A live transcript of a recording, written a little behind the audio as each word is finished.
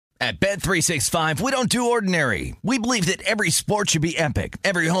At Bet365, we don't do ordinary. We believe that every sport should be epic.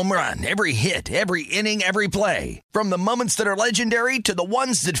 Every home run, every hit, every inning, every play. From the moments that are legendary to the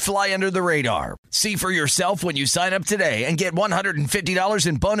ones that fly under the radar. See for yourself when you sign up today and get $150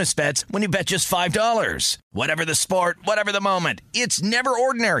 in bonus bets when you bet just $5. Whatever the sport, whatever the moment, it's never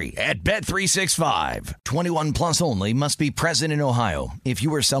ordinary at Bet365. 21 plus only. Must be present in Ohio. If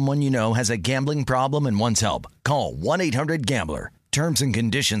you or someone you know has a gambling problem and wants help, call 1-800-GAMBLER. Terms and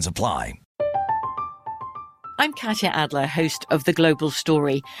conditions apply. I'm Katya Adler, host of The Global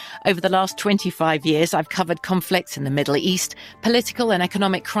Story. Over the last 25 years, I've covered conflicts in the Middle East, political and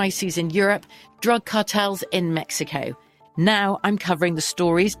economic crises in Europe, drug cartels in Mexico. Now I'm covering the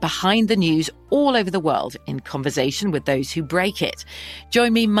stories behind the news all over the world in conversation with those who break it.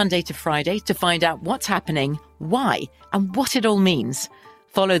 Join me Monday to Friday to find out what's happening, why, and what it all means.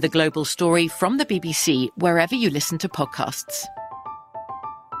 Follow The Global Story from the BBC wherever you listen to podcasts.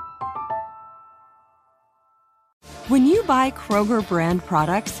 When you buy Kroger brand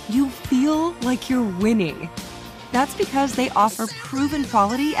products, you feel like you're winning. That's because they offer proven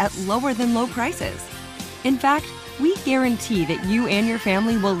quality at lower than low prices. In fact, we guarantee that you and your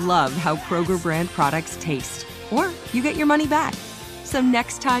family will love how Kroger brand products taste, or you get your money back. So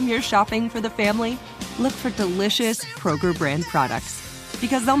next time you're shopping for the family, look for delicious Kroger brand products,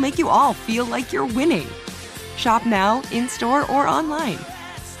 because they'll make you all feel like you're winning. Shop now, in-store, or online.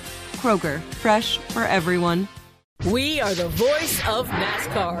 Kroger, fresh for everyone. We are the voice of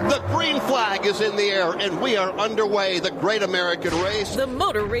NASCAR. The green flag is in the air, and we are underway. The Great American Race. The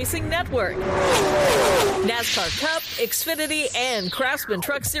Motor Racing Network. NASCAR Cup, Xfinity, and Craftsman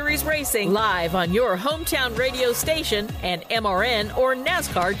Truck Series Racing live on your hometown radio station and MRN or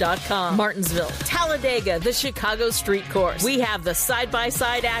NASCAR.com. Martinsville, Talladega, the Chicago Street Course. We have the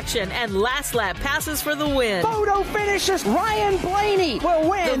side-by-side action and last lap passes for the win. Photo finishes. Ryan Blaney will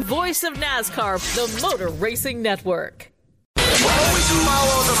win. The voice of NASCAR, the Motor Racing Network. Always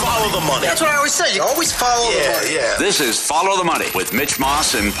follow the money. That's what I always say. You always follow the money. Yeah. This is Follow the Money with Mitch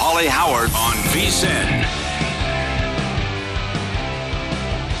Moss and Paulie Howard on VSiN.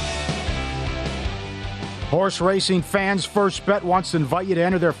 Horse racing fans, First Bet wants to invite you to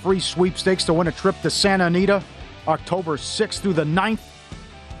enter their free sweepstakes to win a trip to Santa Anita, October 6th through the 9th.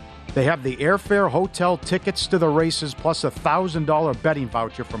 They have the airfare, hotel, tickets to the races, plus a $1,000 betting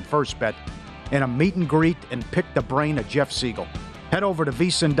voucher from First Bet, and a meet and greet and pick the brain of Jeff Siegel. Head over to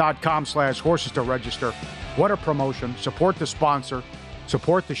vsin.com/horses to register. What a promotion. Support the sponsor.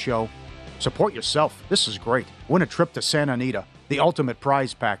 Support the show. Support yourself. This is great. Win a trip to Santa Anita. The ultimate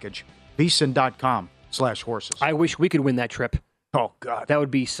prize package. vsin.com/horses. I wish we could win that trip. Oh, God. That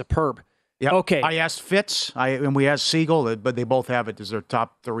would be superb. Yep. Okay. I asked Fitz, and we asked Siegel, but they both have it as their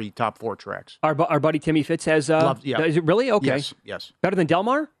top 4 tracks. Our buddy Timmy Fitz has... yeah. Is it really? Okay. Yes. Better than Del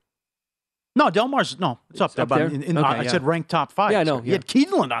Mar? No, Del Mar's, no. It's up there. I said ranked top 5. Yeah, no. He had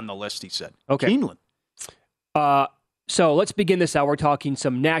Keeneland on the list, he said. Okay. Keeneland. So let's begin this hour talking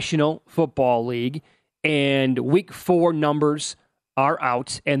some National Football League. And Week 4 numbers are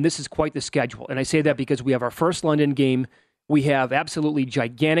out, and this is quite the schedule. And I say that because we have our first London game. We have absolutely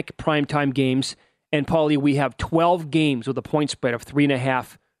gigantic primetime games. And, Paulie, we have 12 games with a point spread of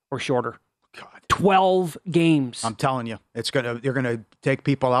 3.5 or shorter. God. 12 games. I'm telling you, you're gonna take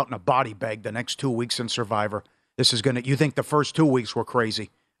people out in a body bag the next 2 weeks in Survivor. This is you think the first 2 weeks were crazy,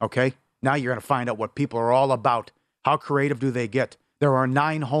 okay? Now you're gonna find out what people are all about. How creative do they get? There are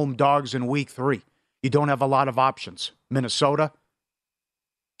 9 home dogs in Week 3. You don't have a lot of options. Minnesota,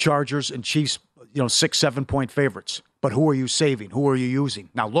 Chargers, and Chiefs, 6-7 point favorites. But who are you saving? Who are you using?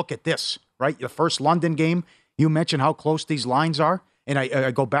 Now look at this, right? Your first London game, you mentioned how close these lines are. And I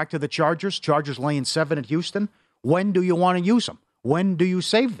go back to the Chargers. Chargers laying 7 at Houston. When do you want to use them? When do you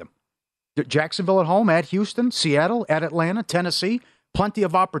save them? Jacksonville at home, at Houston, Seattle, at Atlanta, Tennessee. Plenty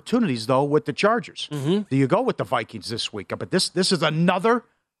of opportunities, though, with the Chargers. Mm-hmm. Do you go with the Vikings this week? But this is another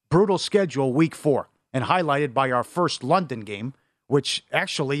brutal schedule, Week 4, and highlighted by our first London game, which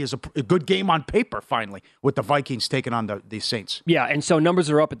actually is a good game on paper, finally, with the Vikings taking on the Saints. Yeah, and so numbers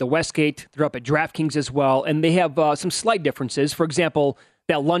are up at the Westgate. They're up at DraftKings as well, and they have some slight differences. For example,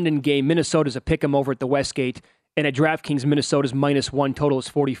 that London game, Minnesota's a pick 'em over at the Westgate, and at DraftKings, Minnesota's -1, total is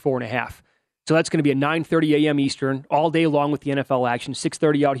 44.5. So that's going to be at 9:30 a.m. Eastern, all day long with the NFL action,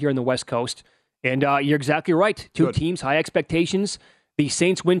 6:30 out here in the West Coast. And you're exactly right. Two teams, high expectations. The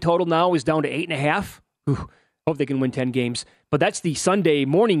Saints win total now is down to 8.5. Hope they can win 10 games. But that's the Sunday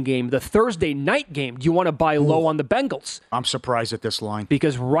morning game. The Thursday night game, do you want to buy low on the Bengals? I'm surprised at this line.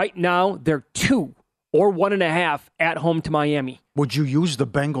 Because right now, they're 2 or 1.5 at home to Miami. Would you use the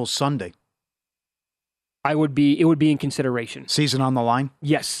Bengals Sunday? It would be in consideration. Season on the line?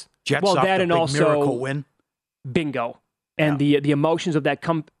 Yes. Jets well, off that the and big also miracle win. Bingo. And the emotions of that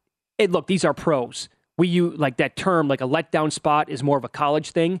come. Hey, look, these are pros. We use like that term, like a letdown spot is more of a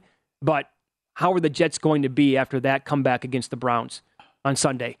college thing. But how are the Jets going to be after that comeback against the Browns on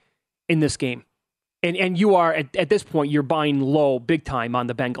Sunday in this game? And you are at this point, you're buying low big time on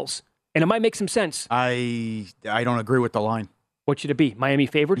the Bengals. And it might make some sense. I don't agree with the line. What should it be? Miami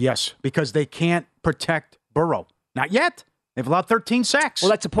favored? Yes, because they can't protect Burrow. Not yet. They've allowed 13 sacks. Well,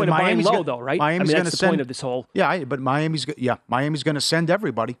 that's the point of buying low, though, right? Miami's that's the point of this whole. Yeah, but Miami's going to send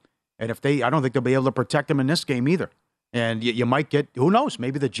everybody. And I don't think they'll be able to protect them in this game either. And you might get, who knows,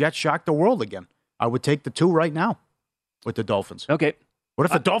 maybe the Jets shock the world again. I would take the 2 right now with the Dolphins. Okay. What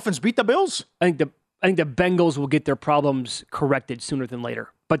if the Dolphins beat the Bills? I think the Bengals will get their problems corrected sooner than later.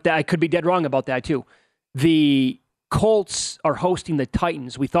 But I could be dead wrong about that, too. The Colts are hosting the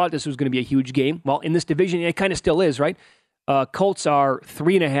Titans. We thought this was going to be a huge game. Well, in this division, it kind of still is, right? Colts are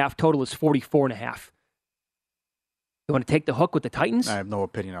 3.5. Total is 44.5. You want to take the hook with the Titans? I have no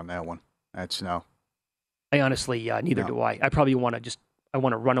opinion on that one. That's no. I honestly, neither do I. I probably want to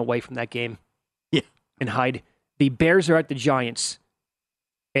run away from that game. Yeah. And hide. The Bears are at the Giants.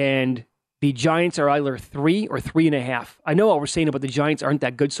 And the Giants are either 3 or 3.5. I know what we're saying about the Giants aren't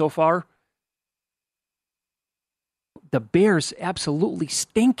that good so far. The Bears absolutely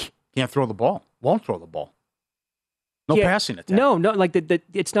stink. Can't throw the ball. Won't throw the ball. No passing attack. No, like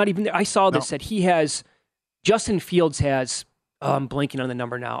it's not even there. I saw this that he has, Justin Fields has, I'm blanking on the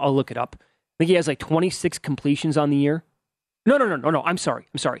number now. I'll look it up. I think he has like 26 completions on the year. No. I'm sorry.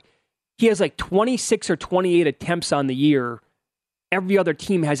 He has like 26 or 28 attempts on the year. Every other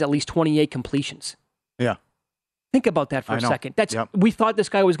team has at least 28 completions. Yeah. Think about that for a second. We thought this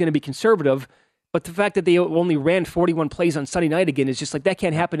guy was going to be conservative, but the fact that they only ran 41 plays on Sunday night again is just like, that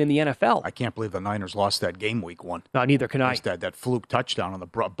can't happen in the NFL. I can't believe the Niners lost that game week 1. No, neither can I. That fluke touchdown on the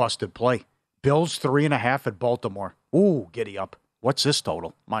busted play. Bills 3.5 at Baltimore. Ooh, giddy up. What's this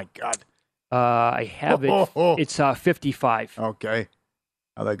total? My God. I have it. It's 55. Okay.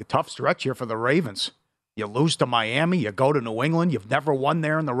 Like a tough stretch here for the Ravens. You lose to Miami, you go to New England, you've never won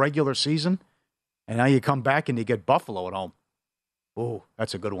there in the regular season, and now you come back and you get Buffalo at home. Ooh,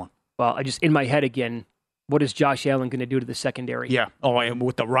 that's a good one. Well, I just, in my head again, what is Josh Allen going to do to the secondary? Yeah. Oh, and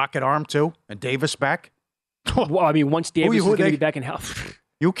with the rocket arm, too, and Davis back? Well, I mean, once Davis is going to be back in health.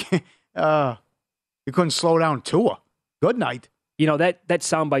 You can't, you couldn't slow down Tua. Good night. You know, that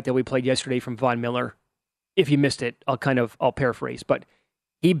soundbite that we played yesterday from Von Miller, if you missed it, I'll paraphrase, but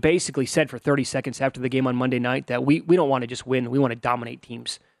he basically said for 30 seconds after the game on Monday night that we don't want to just win. We want to dominate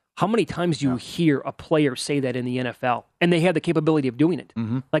teams. How many times do you hear a player say that in the NFL? And they have the capability of doing it.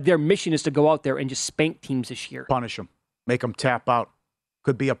 Mm-hmm. Like their mission is to go out there and just spank teams this year. Punish them. Make them tap out.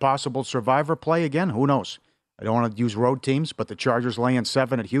 Could be a possible survivor play again. Who knows? I don't want to use road teams, but the Chargers laying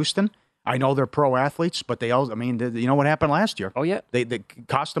 7 at Houston. I know they're pro athletes, but you know what happened last year? Oh, yeah. They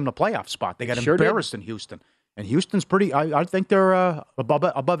cost them the playoff spot. They got embarrassed in Houston. And Houston's pretty, I think they're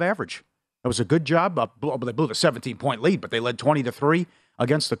above average. It was a good job. They blew the 17-point lead, but they led 20-3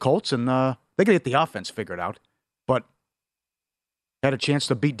 against the Colts, and they could get the offense figured out. But had a chance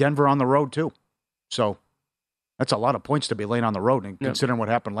to beat Denver on the road, too. So that's a lot of points to be laying on the road. And considering what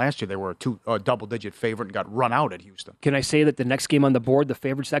happened last year, they were a double-digit favorite and got run out at Houston. Can I say that the next game on the board, the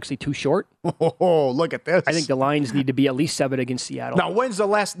favorite's actually too short? Oh, look at this. I think the Lions need to be at least 7 against Seattle. Now, when's the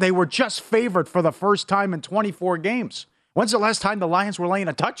last? They were just favored for the first time in 24 games. When's the last time the Lions were laying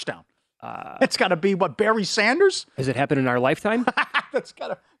a touchdown? It's got to be, Barry Sanders? Has it happened in our lifetime? That's got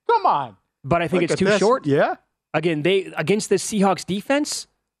to, come on. But I think it's too short. Yeah. Again, against the Seahawks defense,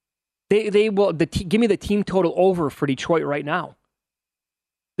 they will give me the team total over for Detroit right now.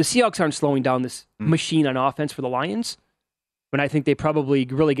 The Seahawks aren't slowing down this machine on offense for the Lions, but I think they probably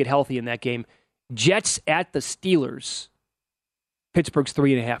really get healthy in that game. Jets at the Steelers. Pittsburgh's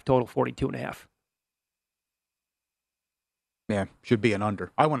 3.5 total, 42.5. Yeah, should be an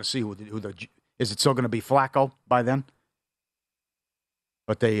under. I want to see who the is it still going to be Flacco by then?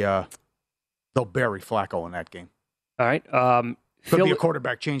 But they'll bury Flacco in that game. All right. Could be a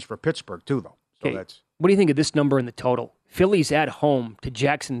quarterback change for Pittsburgh too, though. So that's. What do you think of this number in the total? Philly's at home to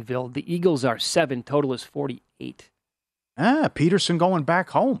Jacksonville. The Eagles are 7. Total is 48. Peterson going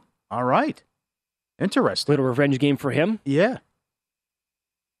back home. All right. Interesting. Little revenge game for him? Yeah.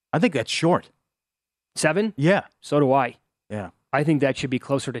 I think that's short. 7? Yeah. So do I. Yeah. I think that should be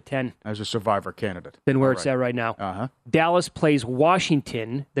closer to 10. As a survivor candidate. Than where it's at right now. Uh-huh. Dallas plays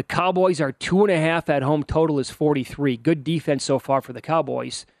Washington. The Cowboys are 2.5 at home. Total is 43. Good defense so far for the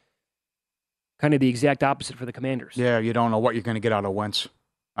Cowboys. Kind of the exact opposite for the Commanders. Yeah, you don't know what you're going to get out of Wentz.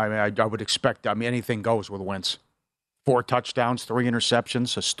 I mean, I would expect, anything goes with Wentz. 4 touchdowns, 3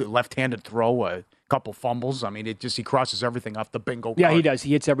 interceptions, a left-handed throw, a couple fumbles. I mean, he crosses everything off the bingo card. Yeah, he does.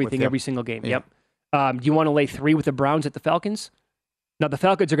 He hits everything every single game. Yeah. Yep. Do you want to lay 3 with the Browns at the Falcons? Now, the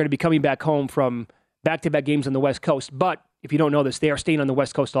Falcons are going to be coming back home from back-to-back games on the West Coast, but if you don't know this, they are staying on the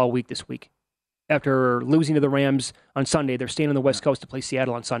West Coast all week this week. After losing to the Rams on Sunday, they're staying on the West Coast to play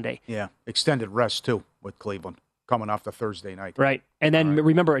Seattle on Sunday. Yeah, extended rest, too, with Cleveland, coming off the Thursday night. Right. And then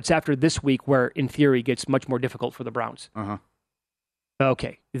remember, it's after this week where, in theory, it gets much more difficult for the Browns. Uh-huh.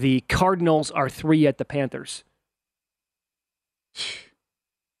 Okay. The Cardinals are 3 at the Panthers.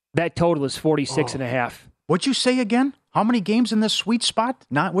 That total is 46.5. What'd you say again? How many games in this sweet spot?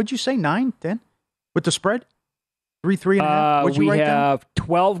 What'd you say, 9, 10? With the spread? 3, 3.5? What'd you we write have down?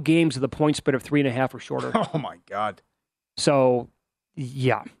 12 games of the point spread of 3.5 or shorter. Oh, my God. So,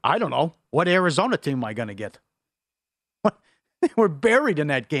 yeah. I don't know. What Arizona team am I going to get? They were buried in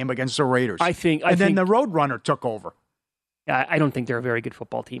that game against the Raiders. Then the Roadrunner took over. I don't think they're a very good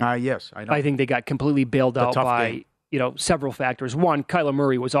football team. Yes, I know. I think they got completely bailed out by several factors. One, Kyler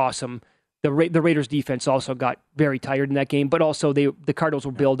Murray was awesome. The Raiders defense also got very tired in that game, but also the Cardinals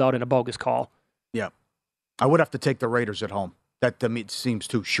were bailed out in a bogus call. Yeah. I would have to take the Raiders at home. That to me seems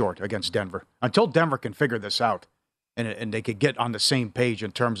too short against Denver. Until Denver can figure this out and they could get on the same page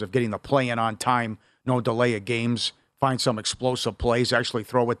in terms of getting the play in on time, no delay of games, find some explosive plays, actually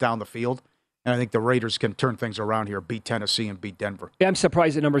throw it down the field. And I think the Raiders can turn things around here, beat Tennessee and beat Denver. Yeah, I'm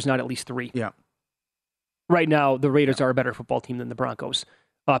surprised the number's not at least 3. Yeah. Right now, the Raiders are a better football team than the Broncos.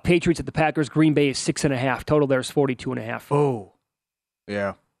 Patriots at the Packers. Green Bay is 6.5. Total there is 42.5. Oh,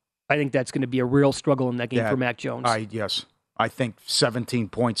 yeah. I think that's going to be a real struggle in that game for Mac Jones. Yes. I think 17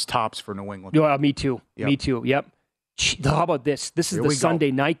 points tops for New England. Yeah, me too. Yep. Me too. Yep. How about this? This is the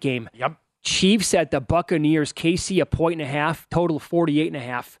Sunday night game. Yep. Chiefs at the Buccaneers. KC 1.5. Total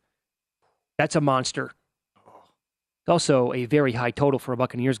 48.5. That's a monster. It's also a very high total for a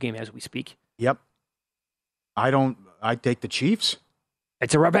Buccaneers game as we speak. Yep. I take the Chiefs.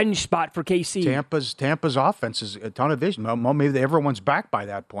 It's a revenge spot for KC. Tampa's offense is a ton of vision. Well, maybe everyone's back by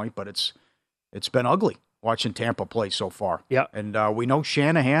that point, but it's been ugly watching Tampa play so far. Yeah. And we know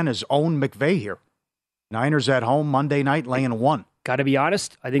Shanahan has owned McVay here. Niners at home Monday night laying 1. Got to be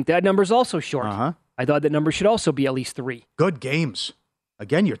honest, I think that number's also short. Uh-huh. I thought that number should also be at least 3. Good games.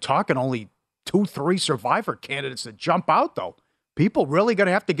 Again, you're talking only 2, 3 survivor candidates that jump out, though. People really going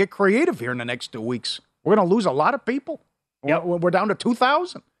to have to get creative here in the next 2 weeks. We're going to lose a lot of people. Yep. We're down to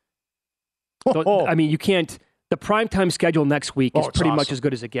 2,000. So, I mean, you can't. The primetime schedule next week is pretty much as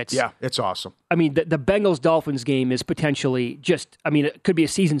good as it gets. Yeah, it's awesome. I mean, the Bengals-Dolphins game is potentially it could be a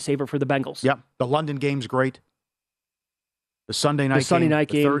season saver for the Bengals. Yep. The London game's great. The Sunday night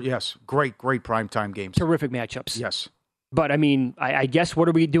game. Yes. Great primetime games. Terrific matchups. Yes. But, I mean, I guess what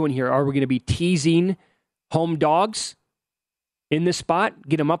are we doing here? Are we going to be teasing home dogs in this spot?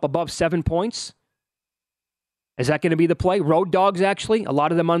 Get them up above 7 points? Is that going to be the play? Road dogs, actually. A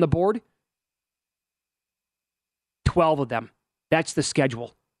lot of them on the board. 12 of them. That's the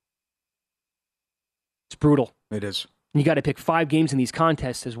schedule. It's brutal. It is. And you got to pick 5 games in these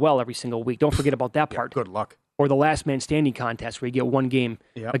contests as well every single week. Don't forget about that part. Good luck. Or the last man standing contest where you get 1 game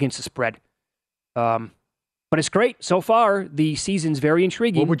against the spread. But it's great. So far, the season's very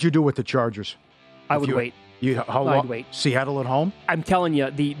intriguing. What would you do with the Chargers? I would wait. How long? I'd wait. Seattle at home? I'm telling you,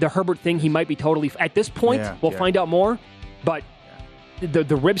 the Herbert thing, he might be totally... At this point, we'll find out more. But the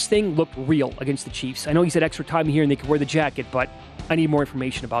ribs thing looked real against the Chiefs. I know he's had extra time here and they could wear the jacket, but I need more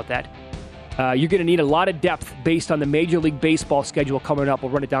information about that. You're going to need a lot of depth based on the Major League Baseball schedule coming up.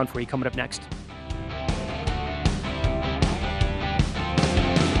 We'll run it down for you coming up next.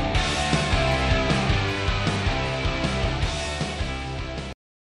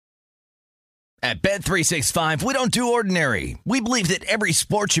 At Bet365, we don't do ordinary. We believe that every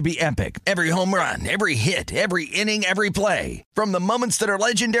sport should be epic. Every home run, every hit, every inning, every play. From the moments that are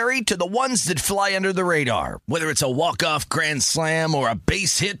legendary to the ones that fly under the radar. Whether it's a walk-off grand slam or a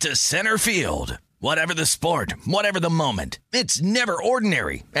base hit to center field. Whatever the sport, whatever the moment. It's never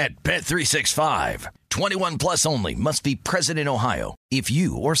ordinary at Bet365. 21 plus only. Must be present in Ohio. If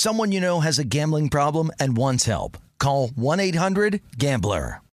you or someone you know has a gambling problem and wants help, call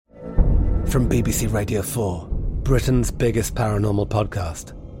 1-800-GAMBLER. From BBC Radio 4, Britain's biggest paranormal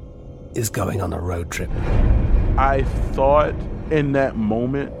podcast is going on a road trip. I thought in that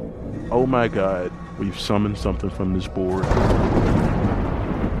moment, oh my God, we've summoned something from this board.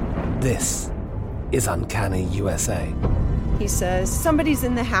 This is Uncanny USA. He says, somebody's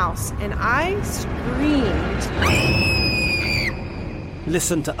in the house, and I screamed.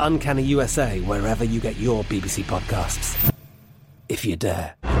 Listen to Uncanny USA wherever you get your BBC podcasts, if you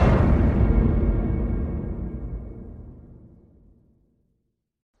dare.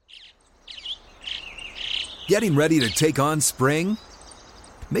 Getting ready to take on spring?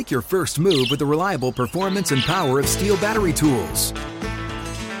 Make your first move with the reliable performance and power of Steel battery tools.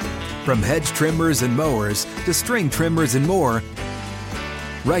 From hedge trimmers and mowers to string trimmers and more,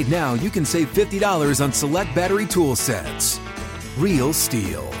 right now you can save $50 on select battery tool sets. Real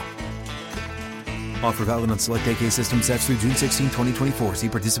Steel. Offer valid on select AK system sets through June 16, 2024. See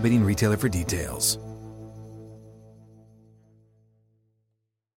participating retailer for details.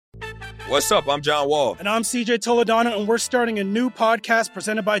 What's up? I'm John Wall. And I'm CJ Toledano, and we're starting a new podcast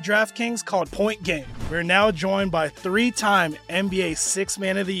presented by DraftKings called Point Game. We're now joined by three-time NBA Sixth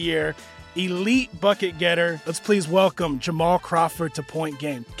Man of the Year, elite bucket getter. Let's please welcome Jamal Crawford to Point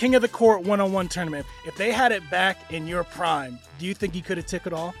Game. King of the Court one-on-one tournament. If they had it back in your prime, do you think you could have took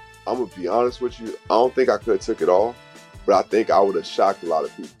it all? I'm going to be honest with you. I don't think I could have took it all, but I think I would have shocked a lot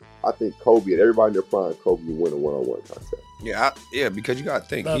of people. I think Kobe and everybody in their prime, Kobe would win a one-on-one contest. Yeah, because you got to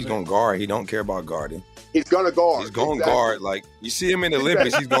think, he's going to guard. He don't care about guarding. He's going to guard. He's going to guard. Like, you see him in the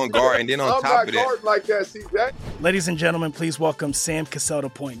Olympics, he's going to guard. And then on top of that. Like that, see that? Ladies and gentlemen, please welcome Sam Cassell to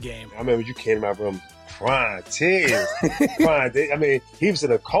Point Game. I remember you came out from prime 10. I mean, he was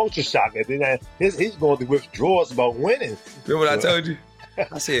in a culture shock. And then he's going through withdrawals about winning. Remember what I told you?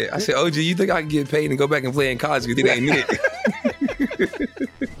 I said, OG, you think I can get paid and go back and play in college because it ain't it?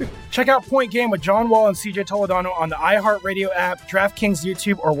 Check out Point Game with John Wall and CJ Toledano on the iHeartRadio app, DraftKings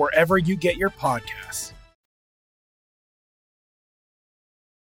YouTube, or wherever you get your podcasts.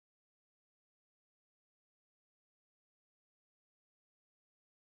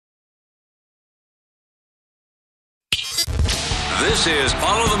 This is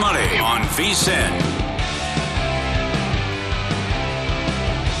Follow the Money on VSiN.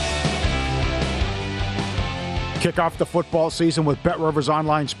 Kick off the football season with BetRivers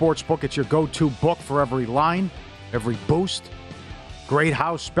Online Sportsbook. It's your go-to book for every line, every boost, great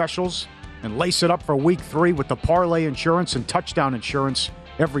house specials, and lace it up for week 3 with the parlay insurance and touchdown insurance.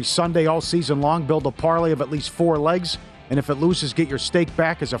 Every Sunday all season long, build a parlay of at least 4 legs, and if it loses, get your stake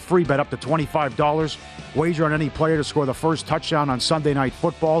back as a free bet up to $25. Wager on any player to score the first touchdown on Sunday Night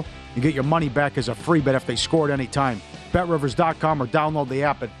Football. You get your money back as a free bet if they score at any time. BetRivers.com or download the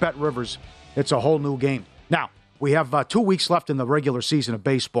app at BetRivers. It's a whole new game. Now, we have 2 weeks left in the regular season of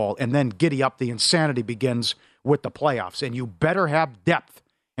baseball, and then giddy up, the insanity begins with the playoffs. And you better have depth,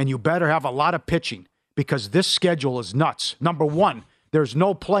 and you better have a lot of pitching, because this schedule is nuts. Number one, there's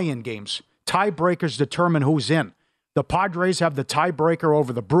no play-in games. Tiebreakers determine who's in. The Padres have the tiebreaker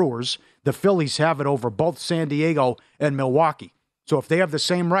over the Brewers. The Phillies have it over both San Diego and Milwaukee. So if they have the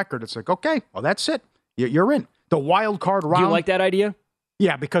same record, it's like, okay, well, that's it. You're in. The wild card round. Do you like that idea?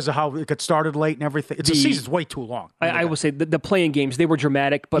 Yeah, because of how it got started late and everything. The season's way too long. I will say the playing games, they were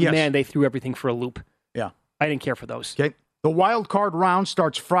dramatic, but yes, man, they threw everything for a loop. Yeah. I didn't care for those. Okay. The wild card round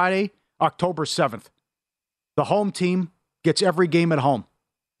starts Friday, October 7th. The home team gets every game at home.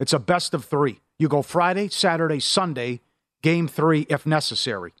 It's a best of 3. You go Friday, Saturday, Sunday, game 3 if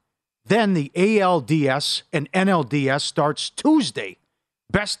necessary. Then the ALDS and NLDS starts Tuesday,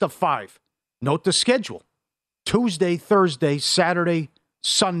 best of 5. Note the schedule. Tuesday, Thursday, Saturday,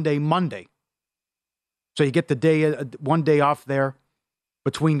 Sunday, Monday. So you get the day, one day off there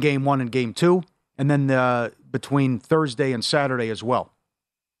between game 1 and game 2, and then between Thursday and Saturday as well.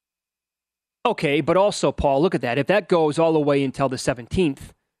 Okay, but also, Paul, look at that. If that goes all the way until the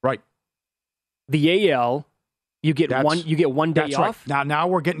 17th, right? The AL, you get one day off. Right. Now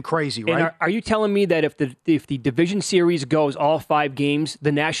we're getting crazy, right? And are you telling me that if the division series goes all 5 games,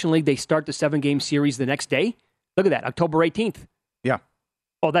 the National League, they start the 7-game series the next day? Look at that, October 18th. Yeah.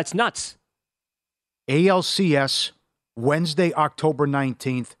 Oh, that's nuts. ALCS, Wednesday, October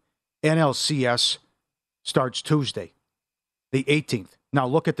 19th. NLCS starts Tuesday, the 18th. Now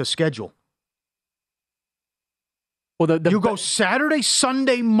look at the schedule. Well, you go Saturday,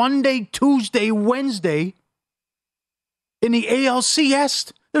 Sunday, Monday, Tuesday, Wednesday in the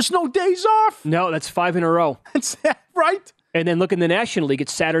ALCS. There's no days off. No, that's 5 in a row. That's right. And then look in the National League.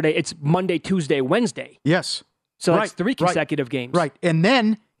 It's Saturday. It's Monday, Tuesday, Wednesday. Yes. So that's 3 consecutive games. Right. And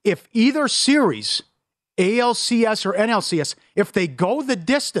then if either series, ALCS or NLCS, if they go the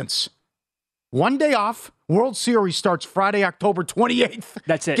distance, one day off, World Series starts Friday, October 28th.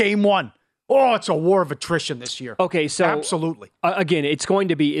 That's it. Game 1. Oh, it's a war of attrition this year. Okay, so absolutely. Again, it's going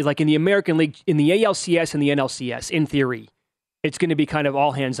to be like in the American League, in the ALCS and the NLCS, in theory, it's going to be kind of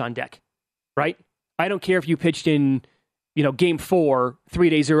all hands on deck, right? I don't care if you pitched in, game 4 3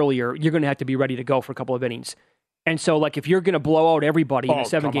 days earlier, you're going to have to be ready to go for a couple of innings. And so, like, if you're going to blow out everybody in a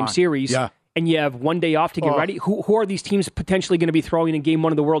 7-game series and you have one day off to get ready, who are these teams potentially going to be throwing in Game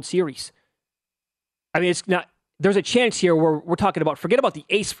 1 of the World Series? I mean, it's not. There's a chance here where we're talking about, forget about the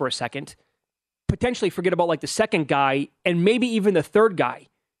ace for a second. potentially forget about like the second guy and maybe even the third guy.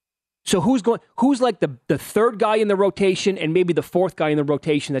 So who's like the third guy in the rotation and maybe the fourth guy in the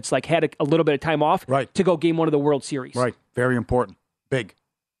rotation that's like had a little bit of time off to go game one of the World Series. Right. Very important. Big.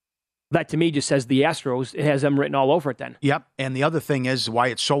 That to me just says the Astros. It has them written all over it then. Yep. And the other thing is why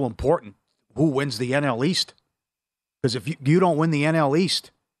it's so important. Who wins the NL East? Because if you don't win the NL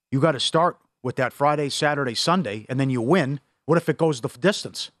East, you got to start with that Friday, Saturday, Sunday, and then you win. What if it goes the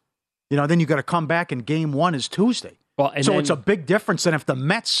distance? Then you got to come back and game one is Tuesday. Well, so it's a big difference than if the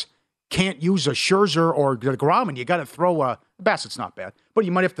Mets can't use a Scherzer or DeGrom, and you got to throw Bassett's not bad, but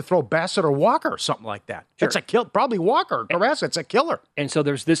you might have to throw Bassett or Walker or something like that. Sure. It's a kill, probably Walker or Bassett. It's a killer. And so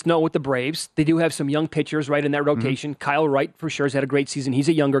there's this note with the Braves. They do have some young pitchers right in that rotation. Kyle Wright for sure has had a great season. He's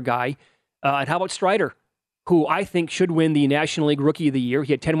a younger guy. And how about Strider, who I think should win the National League Rookie of the Year?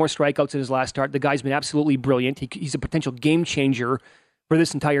 He had 10 more strikeouts in his last start. The guy's been absolutely brilliant. He's a potential game changer for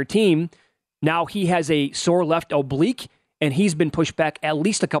this entire team. Now he has a sore left oblique, and he's been pushed back at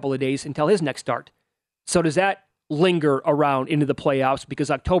least a couple of days until his next start. So does that linger around into the playoffs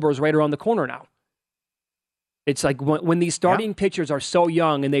because October is right around the corner now? It's like when these starting pitchers are so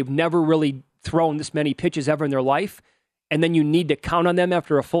young and they've never really thrown this many pitches ever in their life, and then you need to count on them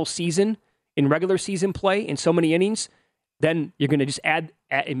after a full season in regular season play in so many innings, then you're going to just add,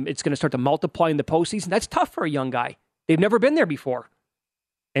 it's going to start to multiply in the postseason. That's tough for a young guy. They've never been there before.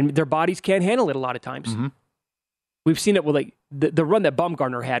 And their bodies can't handle it a lot of times. Mm-hmm. We've seen it with like the run that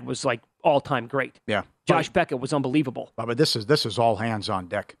Bumgarner had was like all-time great. Yeah. Josh Beckett was unbelievable. But this is all hands on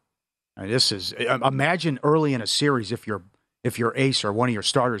deck. I mean, imagine early in a series if your ace or one of your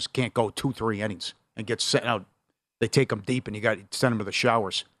starters can't go 2-3 innings and get sent out. They take them deep and you got to send them to the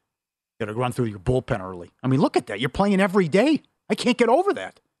showers. You got to run through your bullpen early. I mean, look at that. You're playing every day. I can't get over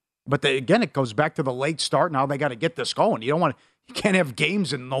that. But again, it goes back to the late start. Now they got to get this going. You can't have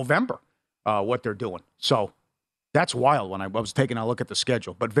games in November. What they're doing. So that's wild when I was taking a look at the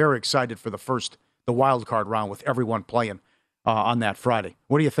schedule. But very excited for the wild card round with everyone playing on that Friday.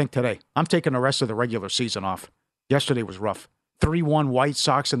 What do you think today? I'm taking the rest of the regular season off. Yesterday was rough. 3-1 White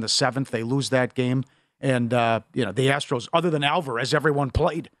Sox in the 7th. They lose that game. And, the Astros, other than Alvarez, everyone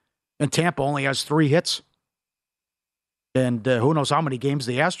played. And Tampa only has 3 hits. And who knows how many games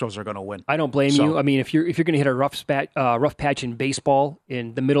the Astros are going to win. I don't blame you. I mean, if you're going to hit a rough patch in baseball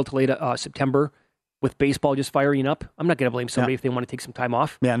in the middle to late September with baseball just firing up, I'm not going to blame somebody if they want to take some time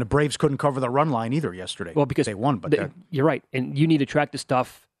off. Yeah, and the Braves couldn't cover the run line either yesterday. Well, because they won. But you're right. And you need to track the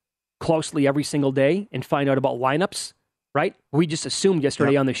stuff closely every single day and find out about lineups, right? We just assumed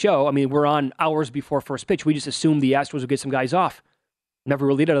yesterday on the show, I mean, we're on hours before first pitch. We just assumed the Astros would get some guys off. Never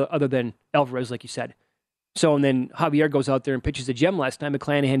really did other than Alvarez, like you said. So, and then Javier goes out there and pitches a gem last time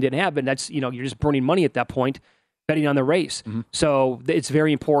McClanahan didn't have, and that's, you're just burning money at that point, betting on the race. Mm-hmm. So it's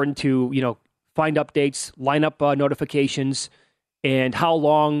very important to, find updates, line up notifications, and how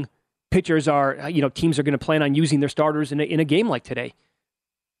long pitchers are, teams are going to plan on using their starters in a game like today.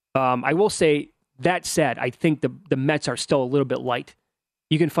 I will say, that said, I think the Mets are still a little bit light.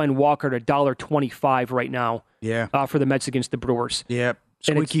 You can find Walker at $1.25 right now for the Mets against the Brewers. Yeah,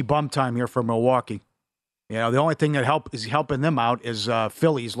 squeaky bum time here for Milwaukee. The only thing that is helping them out is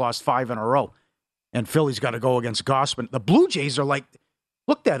Phillies lost 5 in a row. And Philly's got to go against Gausman. The Blue Jays are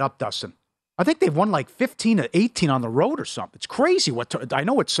look that up, Dustin. I think they've won 15 to 18 on the road or something. It's crazy. I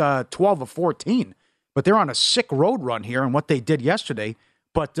know it's 12 of 14, but they're on a sick road run here and what they did yesterday.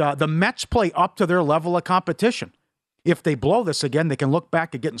 But the Mets play up to their level of competition. If they blow this again, they can look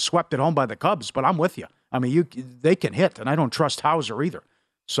back at getting swept at home by the Cubs. But I'm with you. I mean, they can hit, and I don't trust Hauser either.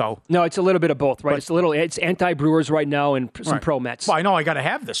 So no, it's a little bit of both, right? It's anti-Brewers right now and some pro-Mets. Well, I know I got to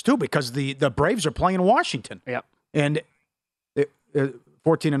have this too because the Braves are playing Washington. Yeah, and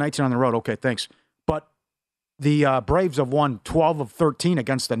 14 and 19 on the road. Okay, thanks. But the Braves have won 12 of 13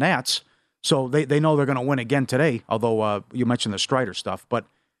 against the Nats, so they know they're going to win again today. Although you mentioned the Strider stuff, but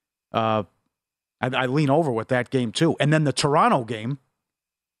I lean over with that game too. And then the Toronto game,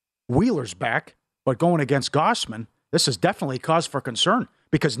 Wheeler's back, but going against Gausman, this is definitely cause for concern.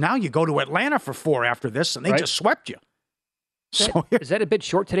 Because now you go to Atlanta for 4 after this, and they just swept you. Is that a bit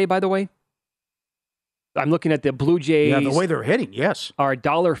short today, by the way? I'm looking at the Blue Jays. Yeah, the way they're hitting, yes. Are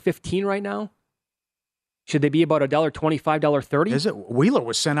 $1.15 right now? Should they be about $1.25, $1.30? Is it? Wheeler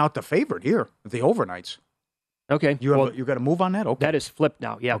was sent out the favorite here at the overnights. Okay. You got to move on that? Okay. That is flipped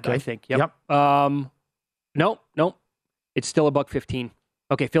now. Yeah, okay. I think. Yep. Nope. It's still $1.15.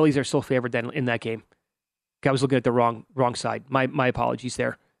 Okay, Phillies are still favored then in that game. I was looking at the wrong side. My apologies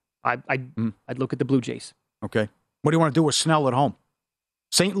there. I'd look at the Blue Jays. Okay. What do you want to do with Snell at home?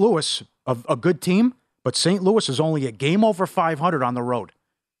 St. Louis, a good team, but St. Louis is only a game over 500 on the road.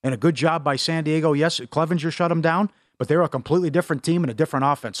 And a good job by San Diego. Yes, Clevenger shut them down, but they're a completely different team and a different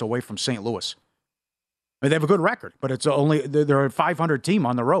offense away from St. Louis. I mean, they have a good record, but it's only they're a 500 team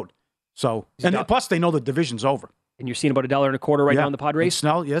on the road. So, and plus they know the division's over. And you're seeing about $1.25 right now in the Padres?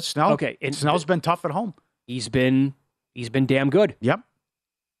 Snell. Okay. And Snell's been tough at home. He's been damn good. Yep.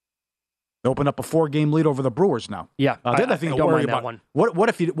 They open up a 4-game lead over the Brewers now. Yeah. The other thing to worry about, one. What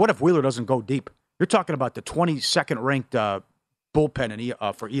if Wheeler doesn't go deep? You're talking about the 22nd ranked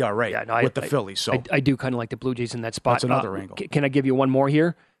bullpen for ERA with the Phillies. So I do kind of like the Blue Jays in that spot. That's another angle. Can I give you one more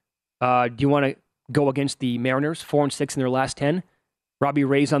here? Do you want to go against the Mariners, 4-6 in their last 10? Robbie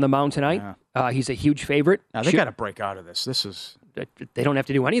Ray's on the mound tonight. Yeah. He's a huge favorite. Now, they got to break out of this. They don't have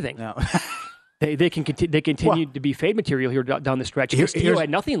to do anything. No. They continue to be fade material here down the stretch. Castillo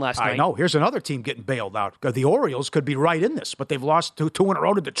had nothing last night. I know. Here's another team getting bailed out. The Orioles could be right in this, but they've lost two in a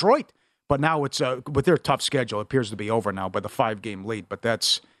row to Detroit. But now it's with their tough schedule, it appears to be over now by the 5-game lead. But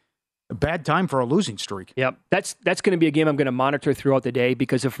that's a bad time for a losing streak. Yep. That's going to be a game I'm going to monitor throughout the day,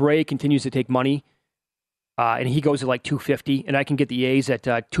 because if Ray continues to take money and he goes at like $2.50 and I can get the A's at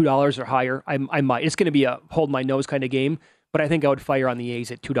 $2 or higher, I might. It's going to be a hold my nose kind of game, but I think I would fire on the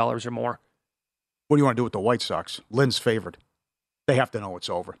A's at $2 or more. What do you want to do with the White Sox? Lynn's favored. They have to know it's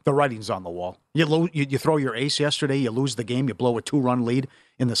over. The writing's on the wall. You throw your ace yesterday, you lose the game, you blow a 2-run lead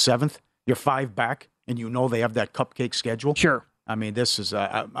in the 7th, you're 5 back, and you know they have that cupcake schedule. Sure. I mean, this is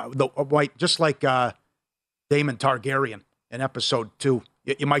the White, just like Daemon Targaryen in episode 2.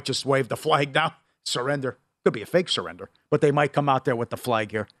 You might just wave the flag down, surrender. Could be a fake surrender, but they might come out there with the flag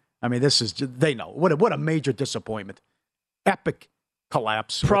here. I mean, this is they know what a major disappointment, epic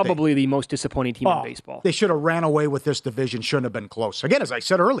collapse. Probably the most disappointing team in baseball. They should have ran away with this division. Shouldn't have been close. Again, as I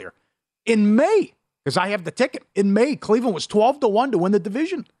said earlier, in May, because I have the ticket. In May, Cleveland was 12-1 to win the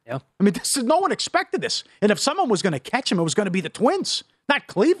division. Yeah. I mean, no one expected this. And if someone was going to catch him, it was going to be the Twins, not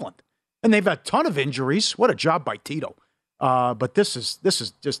Cleveland. And they've had a ton of injuries. What a job by Tito. But this is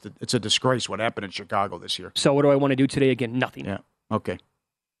just it's a disgrace what happened in Chicago this year. So what do I want to do today again? Nothing. Yeah. Okay.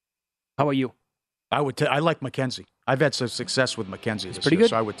 How about you? I like McKenzie. I've had some success with McKenzie this year, good.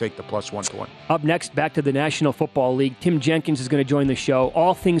 So I would take the plus 120. Up next, back to the National Football League. Tim Jenkins is going to join the show.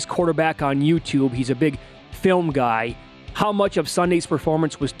 All things quarterback on YouTube. He's a big film guy. How much of Sunday's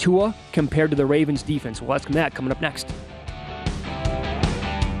performance was Tua compared to the Ravens' defense? We'll ask him that coming up next.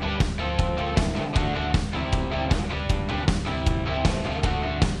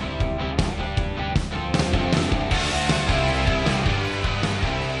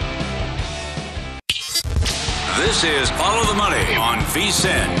 This is Follow the Money on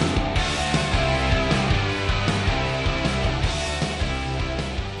VSiN.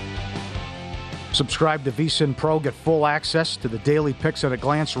 Subscribe to VSiN Pro. Get full access to the daily picks at a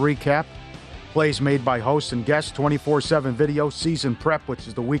glance recap, plays made by hosts and guests, 24/7 video, season prep, which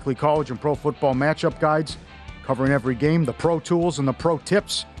is the weekly college and pro football matchup guides covering every game, the pro tools and the pro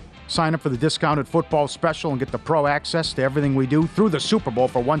tips. Sign up for the discounted football special and get the pro access to everything we do through the Super Bowl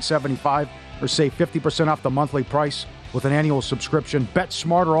for $175. Or save 50% off the monthly price with an annual subscription. Bet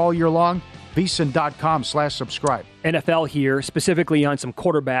smarter all year long. VSiN.com/subscribe. NFL here, specifically on some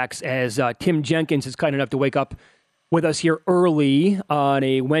quarterbacks, as Tim Jenkins is kind enough to wake up with us here early on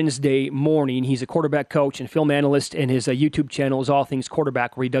a Wednesday morning. He's a quarterback coach and film analyst, and his YouTube channel is All Things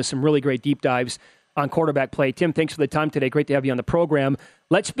Quarterback, where he does some really great deep dives on quarterback play. Tim, thanks for the time today. Great to have you on the program.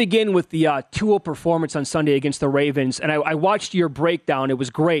 Let's begin with the Tua performance on Sunday against the Ravens. And I watched your breakdown. It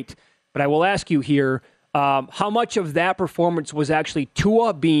was great. But I will ask you here, how much of that performance was actually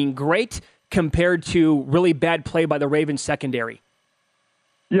Tua being great compared to really bad play by the Ravens secondary?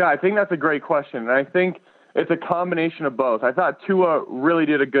 Yeah, I think that's a great question. And I think it's a combination of both. I thought Tua really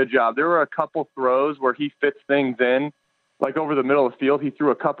did a good job. There were a couple throws where he fits things in, like over the middle of the field. He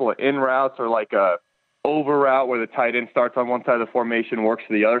threw a couple of in routes or like a over route where the tight end starts on one side of the formation, works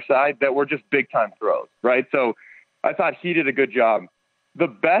to the other side, that were just big-time throws, right? So I thought he did a good job. The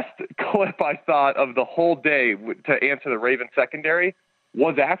best clip I thought of the whole day to answer the Ravens secondary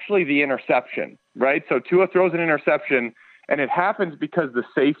was actually the interception, right? So Tua throws an interception, and it happens because the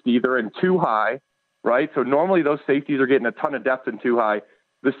safety, they're in too high, right? So normally those safeties are getting a ton of depth in too high.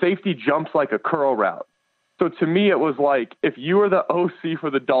 The safety jumps like a curl route. So to me, it was like if you were the OC for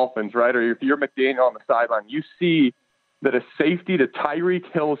the Dolphins, right, or if you're McDaniel on the sideline, you see that a safety to Tyreek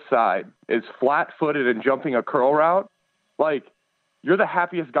Hill's side is flat-footed and jumping a curl route, like, you're the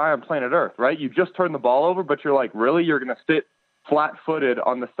happiest guy on planet Earth, right? You just turned the ball over, but you're like, really? You're going to sit flat-footed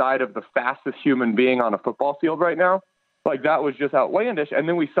on the side of the fastest human being on a football field right now? Like, that was just outlandish. And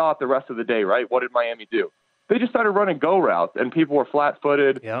then we saw it the rest of the day, right? What did Miami do? They just started running go routes, and people were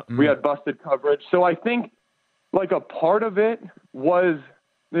flat-footed. Yeah. We had busted coverage. So I think, like, a part of it was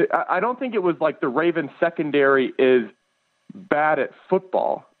I don't think it was like the Ravens secondary is bad at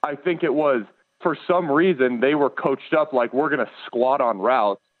football. I think it was, for some reason, they were coached up like we're going to squat on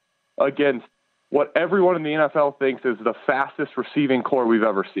routes against what everyone in the NFL thinks is the fastest receiving core we've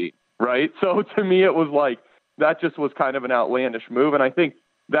ever seen, right? So to me, it was like that just was kind of an outlandish move, and I think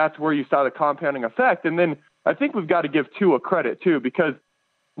that's where you saw the compounding effect. And then I think we've got to give Tua credit, too, because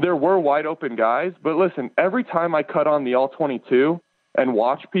there were wide-open guys. But listen, every time I cut on the All-22 and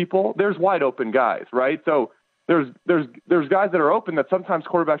watch people, there's wide-open guys, right? So there's guys that are open that sometimes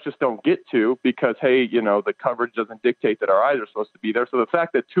quarterbacks just don't get to because, hey, the coverage doesn't dictate that our eyes are supposed to be there. So the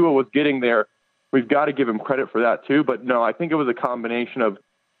fact that Tua was getting there, we've got to give him credit for that, too. But, no, I think it was a combination of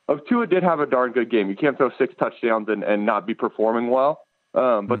Tua did have a darn good game. You can't throw 6 touchdowns and not be performing well.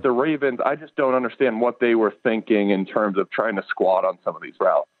 But the Ravens, I just don't understand what they were thinking in terms of trying to squat on some of these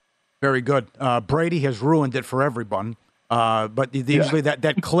routes. Very good. Brady has ruined it for everyone. But usually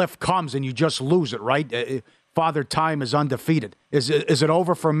that cliff comes and you just lose it, right? Father Time is undefeated. Is it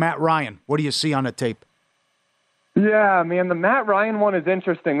over for Matt Ryan? What do you see on the tape? Yeah, man, the Matt Ryan one is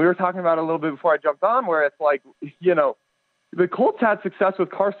interesting. We were talking about it a little bit before I jumped on, where it's like, the Colts had success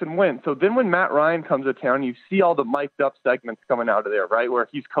with Carson Wentz. So then when Matt Ryan comes to town, you see all the mic'd up segments coming out of there, right, where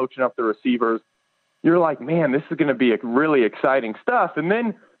he's coaching up the receivers. You're like, man, this is going to be really exciting stuff. And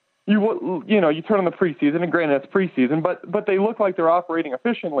then you turn on the preseason, and granted it's preseason, but they look like they're operating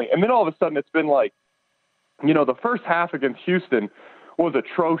efficiently. And then all of a sudden it's been like, the first half against Houston was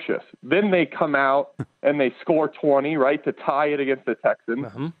atrocious. Then they come out and they score 20, right, to tie it against the Texans.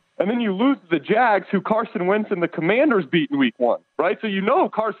 Mm-hmm. And then you lose to the Jags, who Carson Wentz and the Commanders beat in week 1, right? So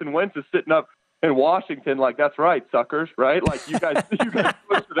Carson Wentz is sitting up in Washington like, that's right, suckers, right? Like, you guys switch to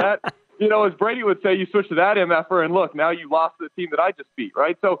that. As Brady would say, you switch to that MFer, and look, now you lost to the team that I just beat,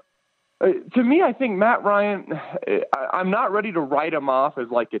 right? So to me, I think Matt Ryan, I'm not ready to write him off as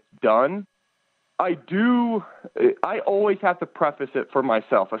like it's done. I always have to preface it for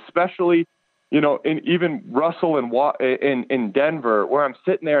myself, especially and even Russell in Denver, where I'm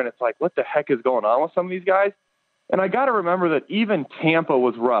sitting there and it's like, what the heck is going on with some of these guys? And I got to remember that even Tampa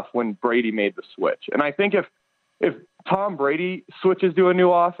was rough when Brady made the switch. And I think if Tom Brady switches to a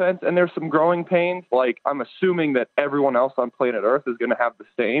new offense and there's some growing pains, like I'm assuming that everyone else on planet Earth is going to have the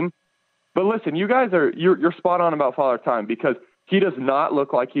same. But listen, you guys you're spot on about Father Time, because he does not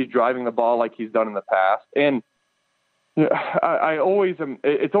look like he's driving the ball like he's done in the past. And I always am.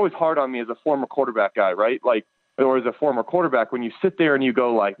 It's always hard on me as a former quarterback guy, right? Like, or as a former quarterback, when you sit there and you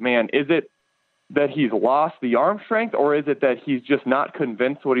go like, man, is it that he's lost the arm strength, or is it that he's just not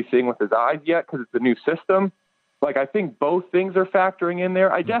convinced what he's seeing with his eyes yet because it's a new system? Like, I think both things are factoring in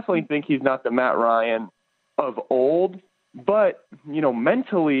there. I definitely think he's not the Matt Ryan of old, but,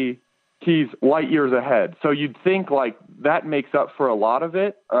 mentally he's light years ahead. So you'd think like that makes up for a lot of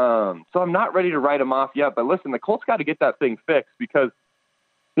it. So I'm not ready to write him off yet, but listen, the Colts got to get that thing fixed because,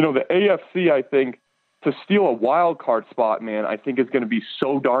 the AFC, I think, to steal a wild card spot, man, I think is going to be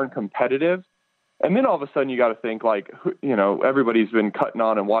so darn competitive. And then all of a sudden you got to think like, everybody's been cutting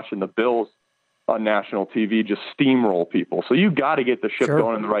on and watching the Bills on national TV just steamroll people. So you got to get the ship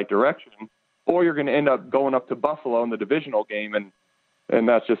going in the right direction, or you're going to end up going up to Buffalo in the divisional game, and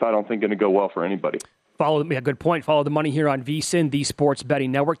that's just, I don't think, going to go well for anybody. Good point. Follow the money here on VSiN, the Sports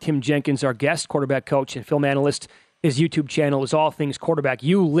Betting Network. Tim Jenkins, our guest, quarterback coach and film analyst. His YouTube channel is All Things Quarterback.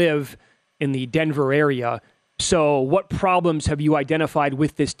 You live in the Denver area. So what problems have you identified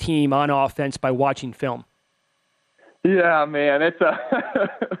with this team on offense by watching film? Yeah, man. It's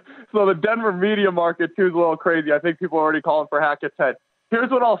so the Denver media market, too, is a little crazy. I think people are already calling for Hackett's head. Here's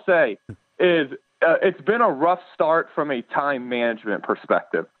what I'll say is, it's been a rough start from a time management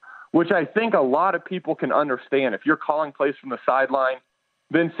perspective, which I think a lot of people can understand. If you're calling plays from the sideline,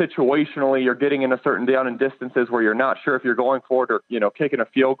 then situationally you're getting in a certain down and distances where you're not sure if you're going for it or, kicking a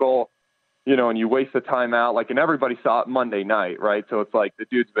field goal, and you waste the timeout. Like, and everybody saw it Monday night, right? So it's like the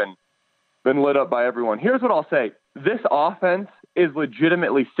dude's been lit up by everyone. Here's what I'll say. This offense is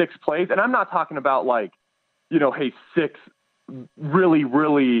legitimately 6 plays, and I'm not talking about like, hey, 6 really,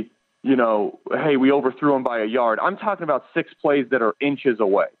 really, hey, we overthrew them by a yard. I'm talking about 6 plays that are inches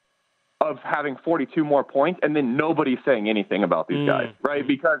away of having 42 more points, and then nobody's saying anything about these guys, right?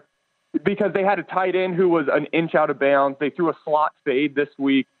 Because they had a tight end who was an inch out of bounds. They threw a slot fade this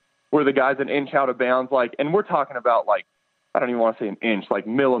week where the guy's an inch out of bounds, and we're talking about like, I don't even want to say an inch, like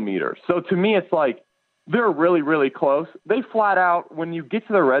millimeters. So to me, it's like they're really, really close. They flat out, when you get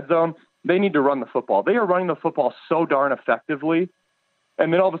to the red zone, they need to run the football. They are running the football so darn effectively.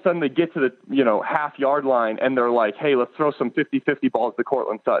 And then all of a sudden they get to the, half-yard line, and they're like, hey, let's throw some 50-50 balls to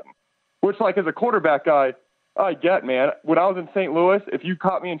Cortland Sutton. Which, like, as a quarterback guy, I get, man. When I was in St. Louis, if you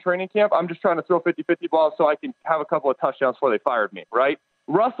caught me in training camp, I'm just trying to throw 50-50 balls so I can have a couple of touchdowns before they fired me, right?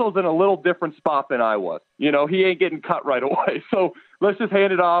 Russell's in a little different spot than I was. He ain't getting cut right away. So let's just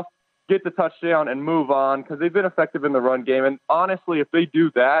hand it off, get the touchdown, and move on because they've been effective in the run game. And honestly, if they do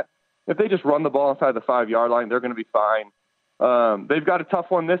that, if they just run the ball inside the 5-yard line, they're going to be fine. They've got a tough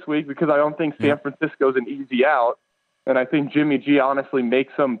one this week because I don't think San Francisco's an easy out. And I think Jimmy G honestly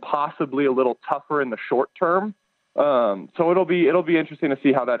makes them possibly a little tougher in the short term. So it'll be interesting to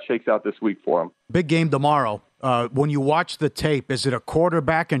see how that shakes out this week for them. Big game tomorrow. When you watch the tape, is it a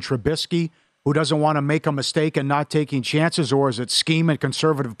quarterback in Trubisky who doesn't want to make a mistake and not taking chances, or is it scheme and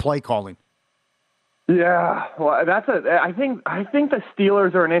conservative play calling? Yeah, well, I think the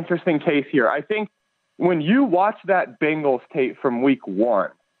Steelers are an interesting case here. I think when you watch that Bengals tape from week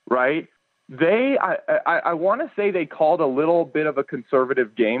 1, right? I want to say they called a little bit of a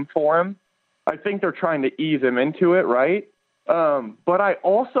conservative game for him. I think they're trying to ease him into it, right? But I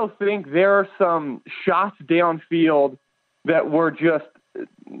also think there are some shots downfield that were just,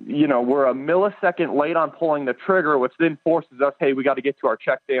 we're a millisecond late on pulling the trigger, which then forces us, hey, we got to get to our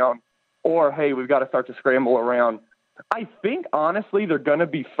check down, or, hey, we've got to start to scramble around. I think, honestly, they're going to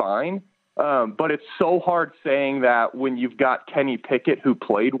be fine, but it's so hard saying that when you've got Kenny Pickett, who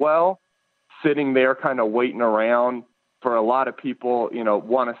played well, sitting there kind of waiting around for a lot of people,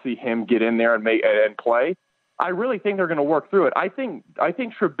 want to see him get in there and play. I really think they're going to work through it. I think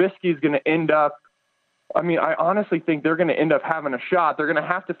Trubisky is going to end up, I honestly think they're going to end up having a shot. They're going to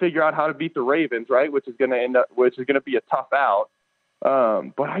have to figure out how to beat the Ravens, right? Which is going to be a tough out.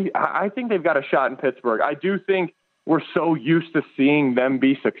 But I think they've got a shot in Pittsburgh. I do think we're so used to seeing them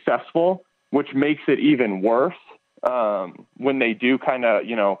be successful, which makes it even worse when they do kind of,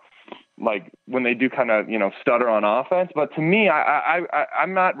 stutter on offense. But to me,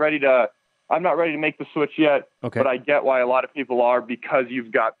 I'm not ready to make the switch yet. Okay. But I get why a lot of people are, because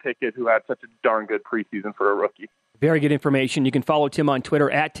you've got Pickett, who had such a darn good preseason for a rookie. Very good information. You can follow Tim on Twitter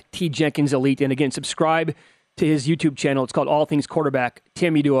at TJenkinsElite. And again, subscribe to his YouTube channel. It's called All Things Quarterback.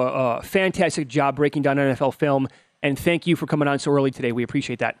 Tim, you do a fantastic job breaking down NFL film. And thank you for coming on so early today. We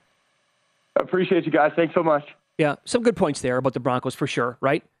appreciate that. I appreciate you guys. Thanks so much. Yeah, some good points there about the Broncos for sure,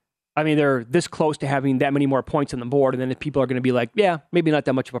 right? They're this close to having that many more points on the board, and then people are going to be like, yeah, maybe not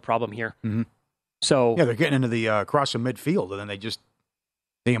that much of a problem here. Mm-hmm. So yeah, they're getting into the cross of midfield, and then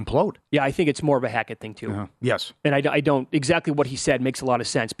they implode. Yeah, I think it's more of a Hackett thing, too. Uh-huh. Yes. And I don't, exactly what he said makes a lot of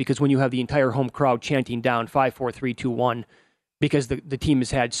sense, because when you have the entire home crowd chanting down 5, 4, 3, 2, 1, because the team has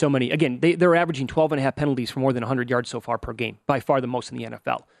had so many, again, they're averaging 12.5 penalties for more than 100 yards so far per game, by far the most in the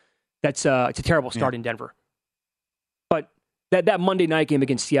NFL. It's a terrible start in Denver. But that Monday night game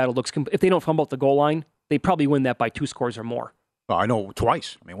against Seattle looks, if they don't fumble at the goal line, they probably win that by 2 scores or more. Well, I know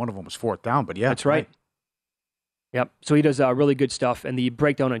twice. One of them was 4th down, but yeah. That's right. Yep. So he does really good stuff, and the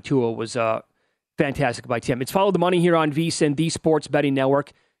breakdown on Tua was fantastic by Tim. It's Follow the Money here on VSiN, the Sports Betting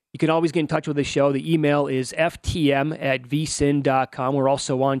Network. You can always get in touch with the show. The email is ftm@vsin.com. We're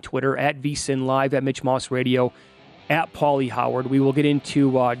also on Twitter at VSiN Live, at Mitch Moss Radio, at Paulie Howard. We will get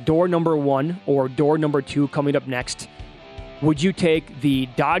into door number 1 or door number 2 coming up next. Would you take the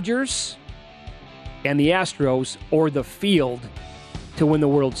Dodgers and the Astros or the field to win the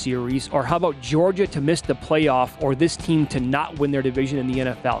World Series? Or how about Georgia to miss the playoff, or this team to not win their division in the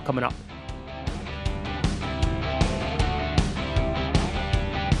NFL? Coming up.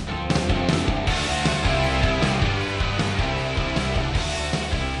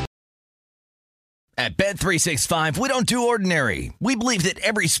 At Bet365, we don't do ordinary. We believe that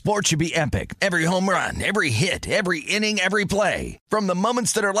every sport should be epic. Every home run, every hit, every inning, every play. From the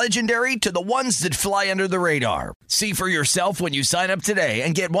moments that are legendary to the ones that fly under the radar. See for yourself when you sign up today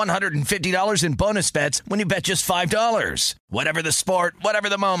and get $150 in bonus bets when you bet just $5. Whatever the sport, whatever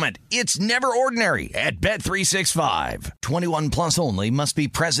the moment, it's never ordinary at Bet365. 21 plus only. Must be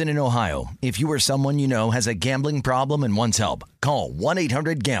present in Ohio. If you or someone you know has a gambling problem and wants help, call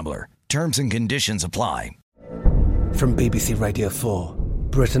 1-800-GAMBLER. Terms and conditions apply. From BBC Radio 4,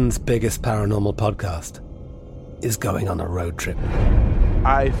 Britain's biggest paranormal podcast is going on a road trip.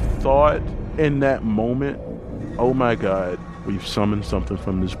 I thought in that moment, oh my God, we've summoned something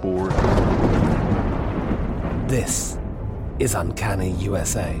from this board. This is Uncanny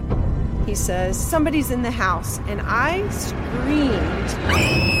USA. He says, somebody's in the house, and I screamed.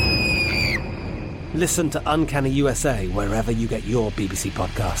 Listen to Uncanny USA wherever you get your BBC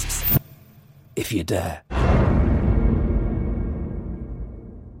podcasts, if you dare.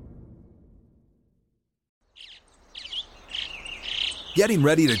 Getting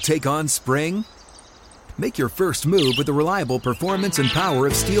ready to take on spring? Make your first move with the reliable performance and power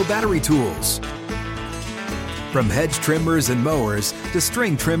of Steel battery tools. From hedge trimmers and mowers to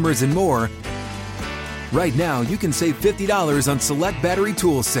string trimmers and more, right now you can save $50 on select battery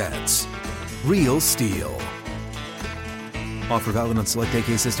tool sets. Real STIHL. Offer valid on select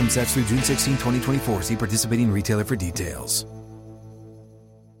AK system sets through June 16, 2024. See participating retailer for details.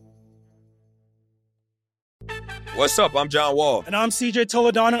 What's up? I'm John Wall. And I'm CJ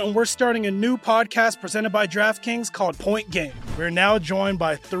Toledano, and we're starting a new podcast presented by DraftKings called Point Game. We're now joined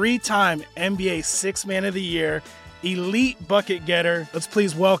by three-time NBA Sixth Man of the Year, elite bucket getter. Let's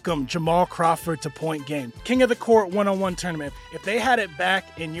please welcome Jamal Crawford to Point Game. King of the Court one-on-one tournament. If they had it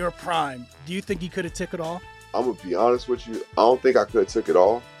back in your prime, do you think he could have took it all? I'm going to be honest with you. I don't think I could have took it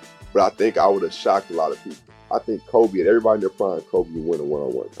all, but I think I would have shocked a lot of people. I think Kobe and everybody in their prime, Kobe would win a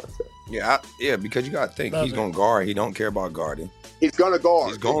one-on-one contest. Yeah, because you got to think, he's going to guard. He don't care about guarding. He's going to guard.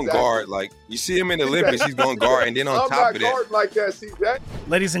 He's going to guard. Like, you see him in the Olympics, he's going to guard. And then on top of that. I'm not guarding like that, CJ.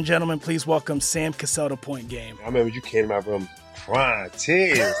 Ladies and gentlemen, please welcome Sam Cassell to Point Game. I remember you came to my room crying,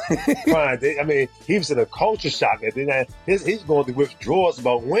 tears. Crying. I mean, he was in a culture shock. And then he's going through withdrawals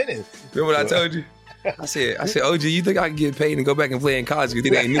about winning. Remember what I told you? I said, OG, you think I can get paid and go back and play in college? You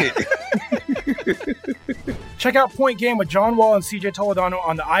think I ain't it? Check out Point Game with John Wall and CJ Toledano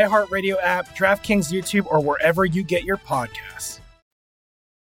on the iHeartRadio app, DraftKings YouTube, or wherever you get your podcasts.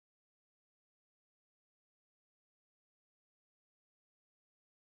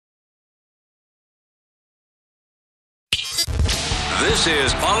 This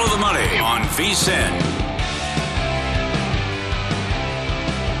is Follow the Money on VSiN.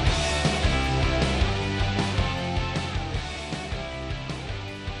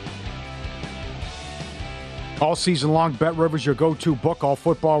 All season long, BetRivers, your go-to book, all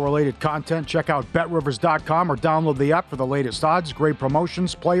football-related content. Check out BetRivers.com or download the app for the latest odds, great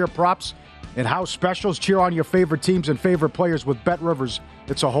promotions, player props, and house specials. Cheer on your favorite teams and favorite players with BetRivers.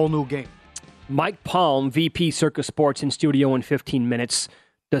 It's a whole new game. Mike Palm, VP Circa Sports, in studio in 15 minutes.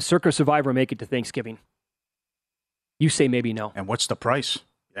 Does Circa Survivor make it to Thanksgiving? You say maybe no. And what's the price?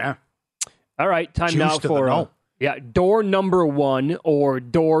 Yeah. All right, time now for door number 1 or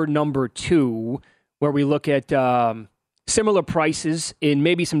door number 2, where we look at similar prices in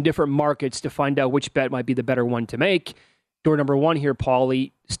maybe some different markets to find out which bet might be the better one to make. Door number 1 here,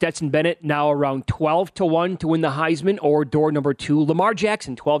 Paulie. Stetson Bennett now around 12-1 to win the Heisman, or door number 2, Lamar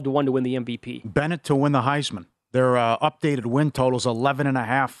Jackson 12-1 to win the MVP. Bennett to win the Heisman. Their updated win total's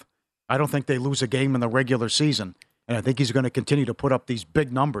 11.5. I don't think they lose a game in the regular season, and I think he's going to continue to put up these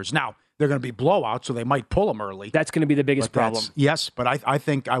big numbers. Now, they're going to be blowouts, so they might pull them early. That's going to be the biggest problem. Yes, but I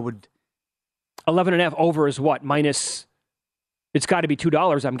think I would... 11.5 over is what? Minus, it's got to be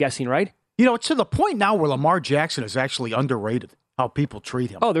 $2, I'm guessing, right? You know, it's to the point now where Lamar Jackson is actually underrated, how people treat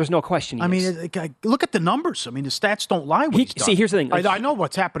him. Oh, there's no question. I mean, look at the numbers. I mean, the stats don't lie. See, here's the thing. I know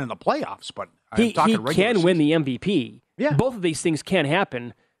what's happened in the playoffs, but he can win the MVP. Yeah. Both of these things can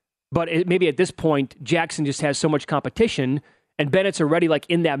happen, but maybe at this point, Jackson just has so much competition, and Bennett's already like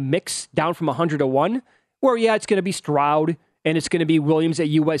in that mix down from 100-1, where, yeah, it's going to be Stroud, and it's going to be Williams at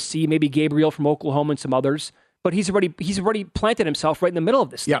USC, maybe Gabriel from Oklahoma and some others. But he's already planted himself right in the middle of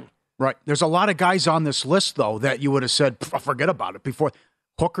this thing. Yeah, right. There's a lot of guys on this list, though, that you would have said, forget about it before.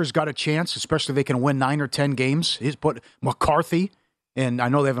 Hooker's got a chance, especially if they can win 9 or 10 games. He's put McCarthy, and I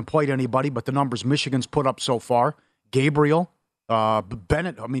know they haven't played anybody, but the numbers Michigan's put up so far. Gabriel,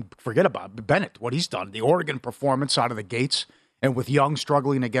 Bennett, I mean, forget about it. Bennett, what he's done. The Oregon performance out of the gates, and with Young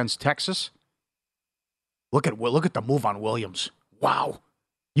struggling against Texas. Look at the move on Williams. Wow.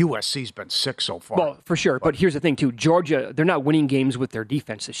 USC's been sick so far. Well, for sure. But here's the thing, too. Georgia, they're not winning games with their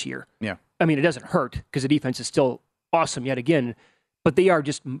defense this year. Yeah. I mean, it doesn't hurt because the defense is still awesome yet again. But they are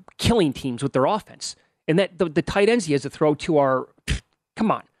just killing teams with their offense. And that the tight ends he has to throw to are,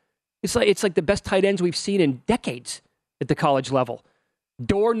 come on. It's like the best tight ends we've seen in decades at the college level.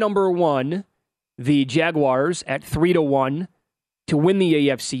 Door number 1, the Jaguars at 3-1 to win the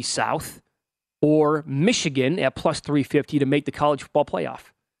AFC South. Or Michigan at plus 350 to make the college football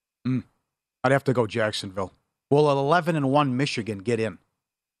playoff. I'd have to go Jacksonville. Will an 11-1 Michigan get in?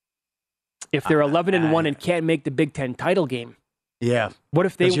 If they're 11-1 and can't make the Big Ten title game. Yeah. What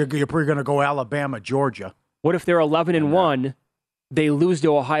if you're going to go Alabama, Georgia. What if they're 11-1, they lose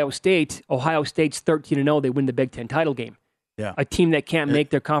to Ohio State, Ohio State's 13-0, they win the Big Ten title game. Yeah. A team that can't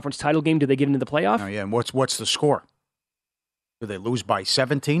make their conference title game, do they get into the playoff? Oh, yeah. And what's the score? Do they lose by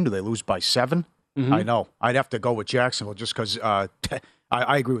 17? Do they lose by 7? Mm-hmm. I know. I'd have to go with Jacksonville just because I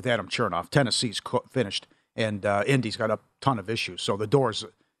agree with Adam Chernoff. Tennessee's finished, and Indy's got a ton of issues. So the door's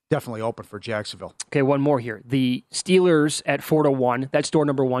definitely open for Jacksonville. Okay, one more here. The Steelers at 4-1. That's door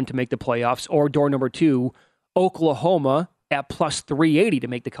number 1 to make the playoffs. Or door number 2, Oklahoma at plus 380 to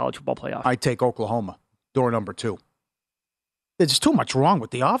make the college football playoff. I take Oklahoma. door number 2. There's too much wrong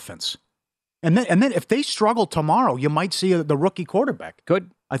with the offense. And then if they struggle tomorrow, you might see the rookie quarterback.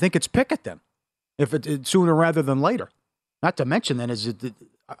 Good. I think it's Pickett then, if it sooner rather than later. Not to mention then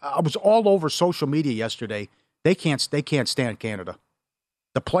I was all over social media yesterday. They can't stand Canada.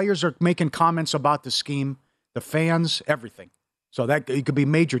 The players are making comments about the scheme, the fans, everything. So that it could be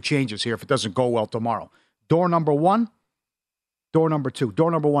major changes here if it doesn't go well tomorrow. Door number 1, door number 2.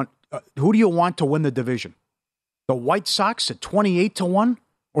 Door number 1, who do you want to win the division? The White Sox at 28-1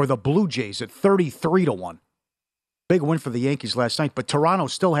 or the Blue Jays at 33-1? Big win for the Yankees last night, but Toronto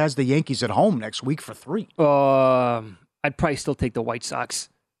still has the Yankees at home next week for 3. I'd probably still take the White Sox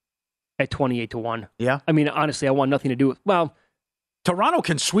at 28-1. Yeah? I mean, honestly, I want nothing to do with, Toronto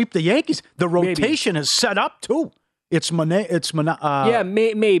can sweep the Yankees. The rotation is set up, too.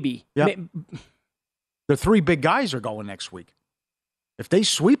 Maybe. Yeah. The 3 big guys are going next week. If they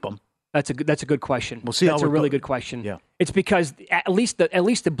sweep them. That's a good question. We'll see. That's a really good question. Yeah. It's because at least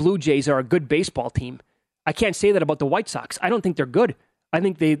the Blue Jays are a good baseball team. I can't say that about the White Sox. I don't think they're good. I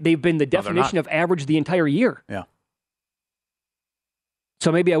think they've been the definition of average the entire year. Yeah.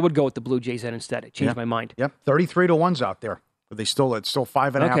 So maybe I would go with the Blue Jays then instead. It changed my mind. Yep. 33-1's out there. But it's still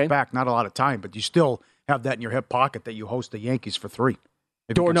 5.5 back. Not a lot of time, but you still have that in your hip pocket that you host the Yankees for 3.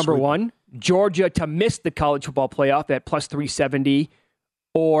 Door number 1, Georgia to miss the college football playoff at plus 370,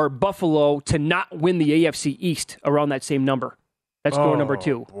 or Buffalo to not win the AFC East around that same number. That's door number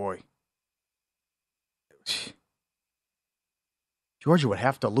 2. Oh, boy. Georgia would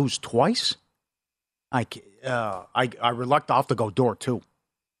have to lose twice? I reluctant. I'll have to go door 2.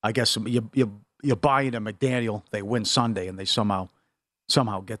 I guess you buy into McDaniel, they win Sunday, and they somehow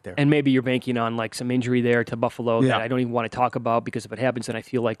get there. And maybe you're banking on like some injury there to Buffalo that I don't even want to talk about, because if it happens, then I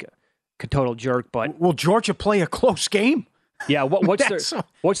feel like a total jerk. But will Georgia play a close game? Yeah. What's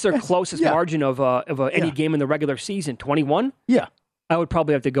their closest margin of any game in the regular season? 21? Yeah. I would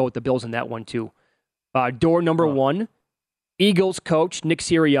probably have to go with the Bills in that one too. Door number 1, Eagles coach Nick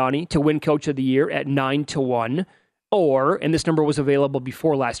Sirianni to win Coach of the Year at 9-1, and this number was available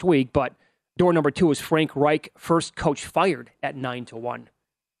before last week, but door number 2 is Frank Reich, first coach fired at 9-1.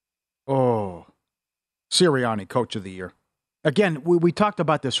 Oh, Sirianni, Coach of the Year. Again, we talked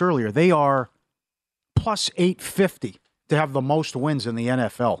about this earlier. They are plus 850 to have the most wins in the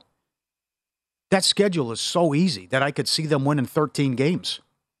NFL. That schedule is so easy that I could see them winning 13 games,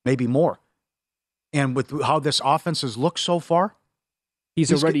 maybe more. And with how this offense has looked so far,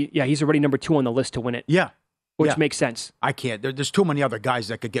 he's already number 2 on the list to win it. Yeah. Which makes sense. I can't. There's too many other guys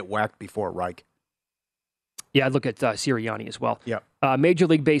that could get whacked before Reich. Yeah, I'd look at Sirianni as well. Yeah. Major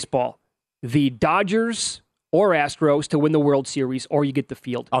League Baseball, the Dodgers or Astros to win the World Series, or you get the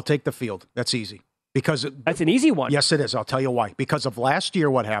field. I'll take the field. That's easy. That's an easy one. Yes, it is. I'll tell you why. Because of last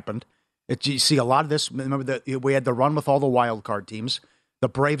year, what happened, you see a lot of this. Remember we had the run with all the wild card teams. The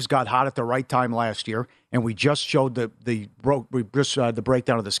Braves got hot at the right time last year, and we just showed the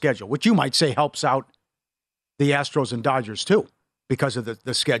breakdown of the schedule, which you might say helps out the Astros and Dodgers too, because of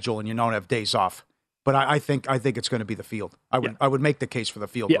the schedule, and you don't have days off. But I think it's going to be the field. I would make the case for the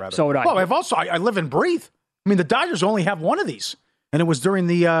field rather. So would I. Well, I live and breathe. I mean, the Dodgers only have one of these, and it was during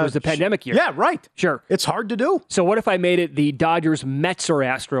the pandemic year. Yeah, right. Sure, it's hard to do. So what if I made it the Dodgers, Mets, or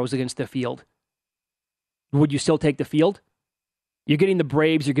Astros against the field? Would you still take the field? You're getting the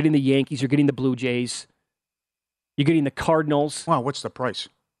Braves, you're getting the Yankees, you're getting the Blue Jays, you're getting the Cardinals. Wow, what's the price?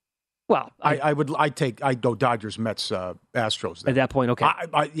 Well, I'd go Dodgers, Mets, Astros. Then. At that point, okay.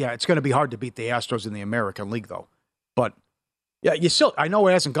 It's going to be hard to beat the Astros in the American League, though. But yeah, I know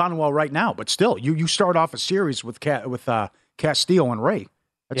it hasn't gone well right now, but still, you start off a series with Castillo and Ray.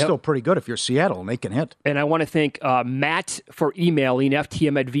 That's still pretty good if you're Seattle and they can hit. And I want to thank Matt for emailing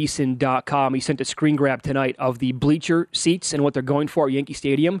ftm@vsin.com. He sent a screen grab tonight of the bleacher seats and what they're going for at Yankee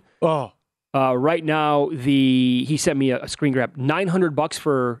Stadium. Oh. Right now, he sent me a screen grab. $900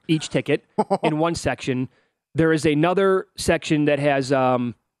 for each ticket in one section. There is another section that has,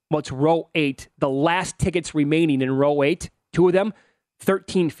 it's row 8. The last tickets remaining in row 8, 2 of them,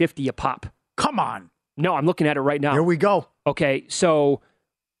 $1,350 a pop. Come on. No, I'm looking at it right now. Here we go. Okay, so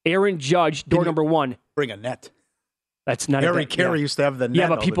Aaron Judge, door number 1. Bring a net. That's not Harry Carey used to have the net. Yeah,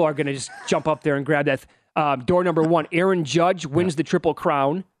 but people are going to just jump up there and grab that. Door number 1, Aaron Judge wins the Triple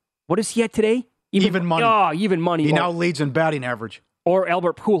Crown. What is he at today? Even money. Oh, even money. He now leads in batting average. Or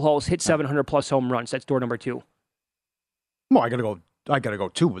Albert Pujols hit 700-plus home runs. That's door number 2. Well, I gotta go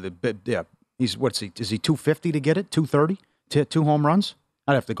 2 with it. Yeah, is he 250 to get it? 230? 2 home runs?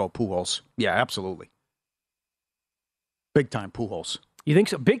 I'd have to go Pujols. Yeah, absolutely. Big time Pujols. You think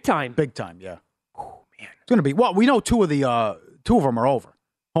so? Big time? Big time, yeah. Oh, man. It's going to be, we know 2 of them are over.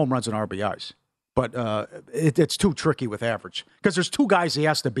 Home runs and RBIs. But it's too tricky with average because there's two guys he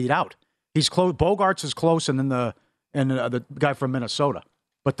has to beat out. He's close. Bogarts is close, and then the guy from Minnesota.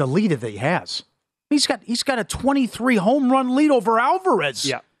 But the lead that he has, he's got a 23 home run lead over Alvarez.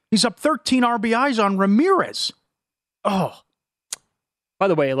 Yeah, he's up 13 RBIs on Ramirez. Oh, by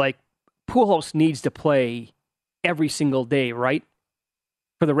the way, like Pujols needs to play every single day, right?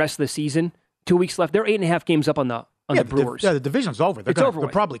 For the rest of the season, 2 weeks left. They're 8.5 games up on the Brewers. The division's over. They'll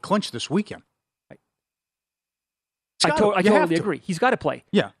probably clinch this weekend. I totally agree. He's got to play.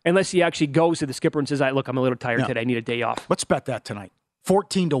 Yeah. Unless he actually goes to the skipper and says, look, I'm a little tired today. I need a day off. Let's bet that tonight.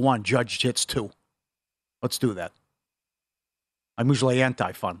 14-1, Judge hits 2. Let's do that. I'm usually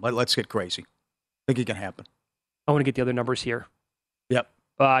anti-fun. Let's get crazy. Think it can happen. I want to get the other numbers here. Yep.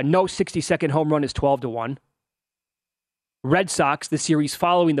 No 60-second home run is 12-1. Red Sox, the series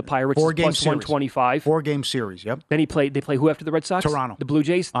following the Pirates, is plus 125. 4-game series, yep. Then they play who after the Red Sox? Toronto. The Blue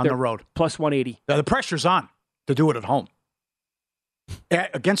Jays? On the road. Plus 180. Now, the pressure's on to do it at home.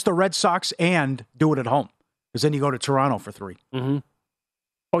 Against the Red Sox and do it at home. Because then you go to Toronto for 3. Mm-hmm.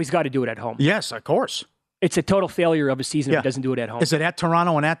 Oh, he's got to do it at home. Yes, of course. It's a total failure of a season if he doesn't do it at home. Is it at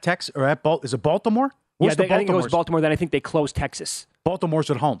Toronto and at Texas? Or is it Baltimore? I think it goes Baltimore. Then I think they close Texas. Baltimore's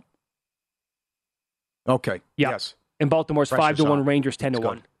at home. Okay. Yeah. Yes. And Baltimore's 5-1, Rangers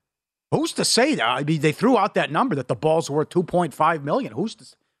 10-1. Who's to say that? I mean, they threw out that number that the ball's worth $2.5 million.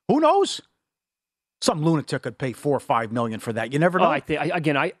 Who knows? Some lunatic could pay $4 or $5 million for that. You never know.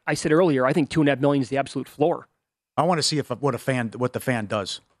 I said earlier, I think $2.5 million is the absolute floor. I want to see what the fan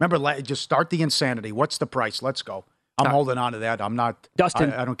does. Remember, just start the insanity. What's the price? Let's go. I'm holding on to that. I'm not.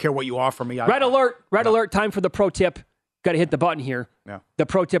 Dustin, I don't care what you offer me. Red alert. Time for the pro tip. Got to hit the button here. Yeah. The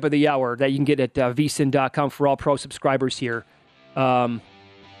pro tip of the hour that you can get at vsin.com for all pro subscribers here.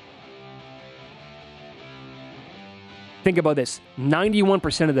 Think about this.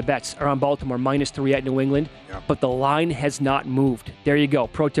 91% of the bets are on Baltimore, -3 at New England, but the line has not moved. There you go.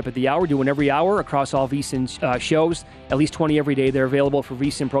 Pro tip of the hour, doing every hour across all VSiN shows, at least 20 every day. They're available for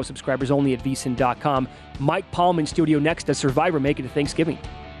VSiN Pro subscribers only at vsin.com. Mike Palm in studio next as Survivor make it to Thanksgiving.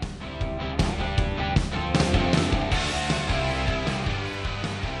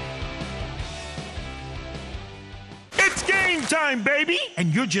 It's game time, baby!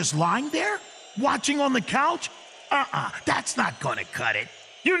 And you're just lying there? Watching on the couch? That's not gonna cut it.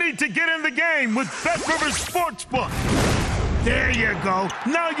 You need to get in the game with BetRivers Sportsbook. There you go.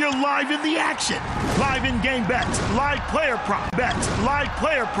 Now you're live in the action. Live in-game bets, live player prop bets, live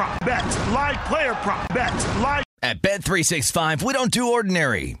player prop bets, live player prop bets, live... At Bet365, we don't do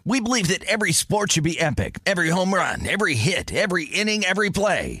ordinary. We believe that every sport should be epic. Every home run, every hit, every inning, every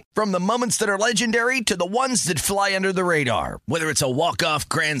play. From the moments that are legendary to the ones that fly under the radar. Whether it's a walk-off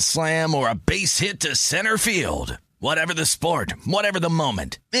grand slam or a base hit to center field. Whatever the sport, whatever the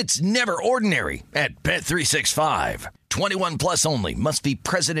moment. It's never ordinary at Bet365. 21 plus only. Must be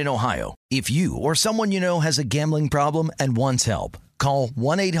present in Ohio. If you or someone you know has a gambling problem and wants help, call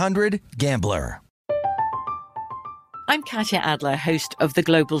 1-800-GAMBLER. I'm Katya Adler, host of The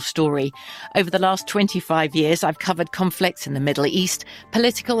Global Story. Over the last 25 years, I've covered conflicts in the Middle East,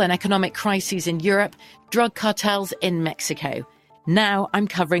 political and economic crises in Europe, drug cartels in Mexico. Now I'm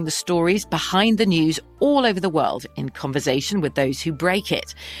covering the stories behind the news all over the world in conversation with those who break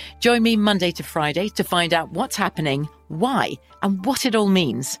it. Join me Monday to Friday to find out what's happening, why, and what it all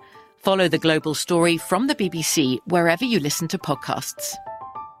means. Follow The Global Story from the BBC wherever you listen to podcasts.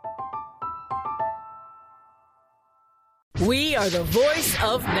 We are the voice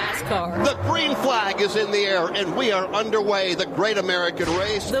of NASCAR. The green flag is in the air, and we are underway. The Great American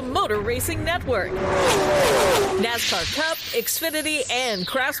Race. The Motor Racing Network. NASCAR Cup, Xfinity, and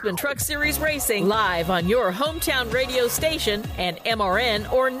Craftsman Truck Series Racing live on your hometown radio station and MRN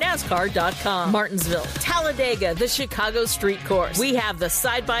or NASCAR.com. Martinsville, Talladega, the Chicago Street Course. We have the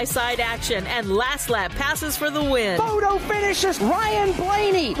side-by-side action and last lap passes for the win. Photo finishes. Ryan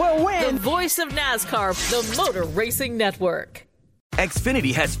Blaney will win. The voice of NASCAR, the Motor Racing Network.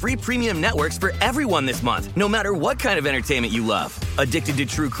 Xfinity has free premium networks for everyone this month, no matter what kind of entertainment you love. Addicted to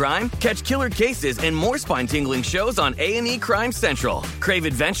true crime? Catch killer cases and more spine-tingling shows on A&E Crime Central. Crave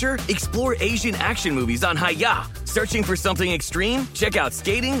adventure? Explore Asian action movies on Hi-Ya. Searching for something extreme? Check out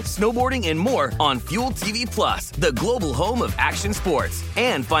skating, snowboarding, and more on Fuel TV Plus, the global home of action sports.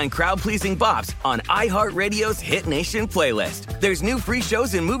 And find crowd-pleasing bops on iHeartRadio's Hit Nation playlist. There's new free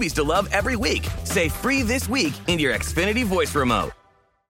shows and movies to love every week. Say free this week in your Xfinity voice remote.